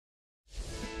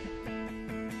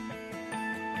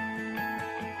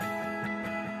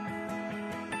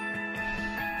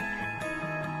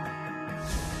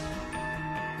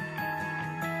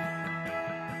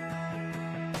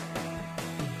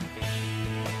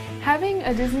Having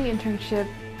a Disney internship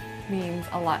means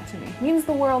a lot to me. It means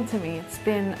the world to me. It's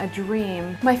been a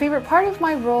dream. My favorite part of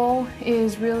my role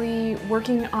is really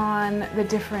working on the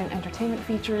different entertainment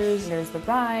features. There's the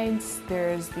rides,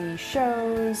 there's the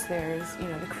shows, there's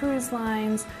the cruise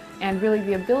lines, and really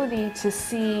the ability to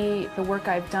see the work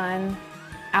I've done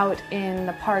out in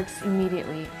the parks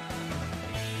immediately.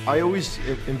 I always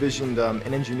envisioned an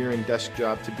engineering desk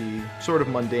job to be sort of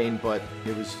mundane, but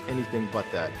it was anything but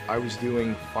that. I was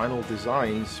doing final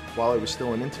designs while I was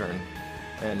still an intern,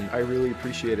 and I really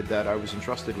appreciated that I was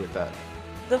entrusted with that.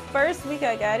 The first week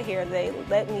I got here, they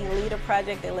let me lead a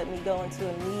project, they let me go into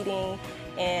a meeting,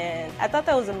 and I thought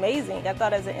that was amazing. I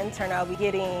thought as an intern I'll be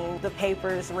getting the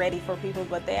papers ready for people,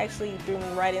 but they actually threw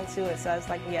me right into it, so I was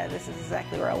like, yeah, this is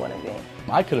exactly where I want to be.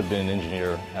 I could have been an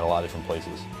engineer at a lot of different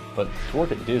places, but to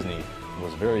work at Disney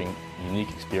was a very unique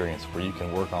experience where you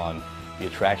can work on the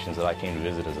attractions that I came to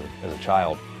visit as a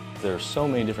child. There are so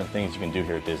many different things you can do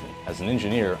here at Disney. As an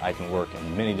engineer, I can work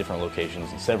in many different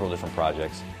locations and several different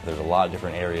projects. There's a lot of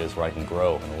different areas where I can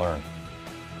grow and learn.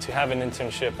 To have an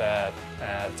internship at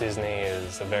Disney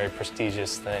is a very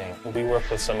prestigious thing. We work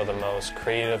with some of the most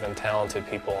creative and talented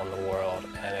people in the world,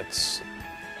 and it's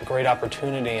a great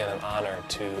opportunity and an honor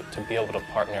to be able to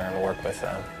partner and work with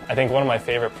them. I think one of my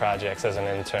favorite projects as an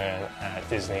intern at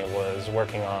Disney was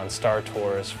working on Star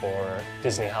Tours for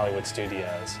Disney Hollywood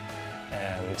Studios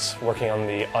and working on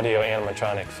the audio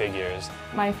animatronic figures.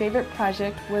 My favorite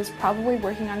project was probably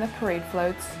working on the parade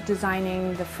floats,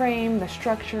 designing the frame, the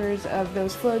structures of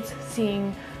those floats,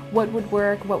 seeing what would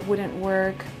work, what wouldn't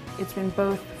work. It's been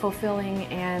both fulfilling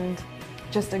and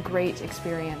just a great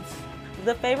experience.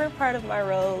 The favorite part of my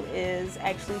role is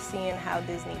actually seeing how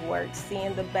Disney works,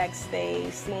 seeing the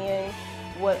backstage, seeing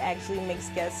what actually makes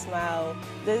guests smile.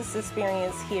 This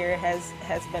experience here has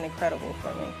been incredible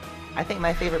for me. I think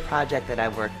my favorite project that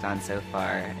I've worked on so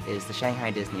far is the Shanghai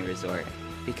Disney Resort,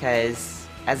 because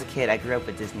as a kid I grew up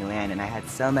at Disneyland and I had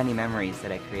so many memories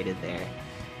that I created there.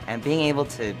 And being able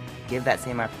to give that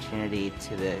same opportunity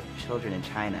to the children in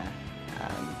China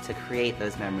to create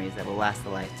those memories that will last a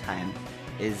lifetime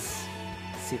is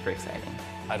super exciting.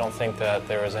 I don't think that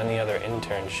there was any other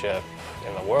internship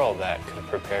in the world that could have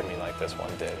prepared me like this one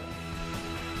did.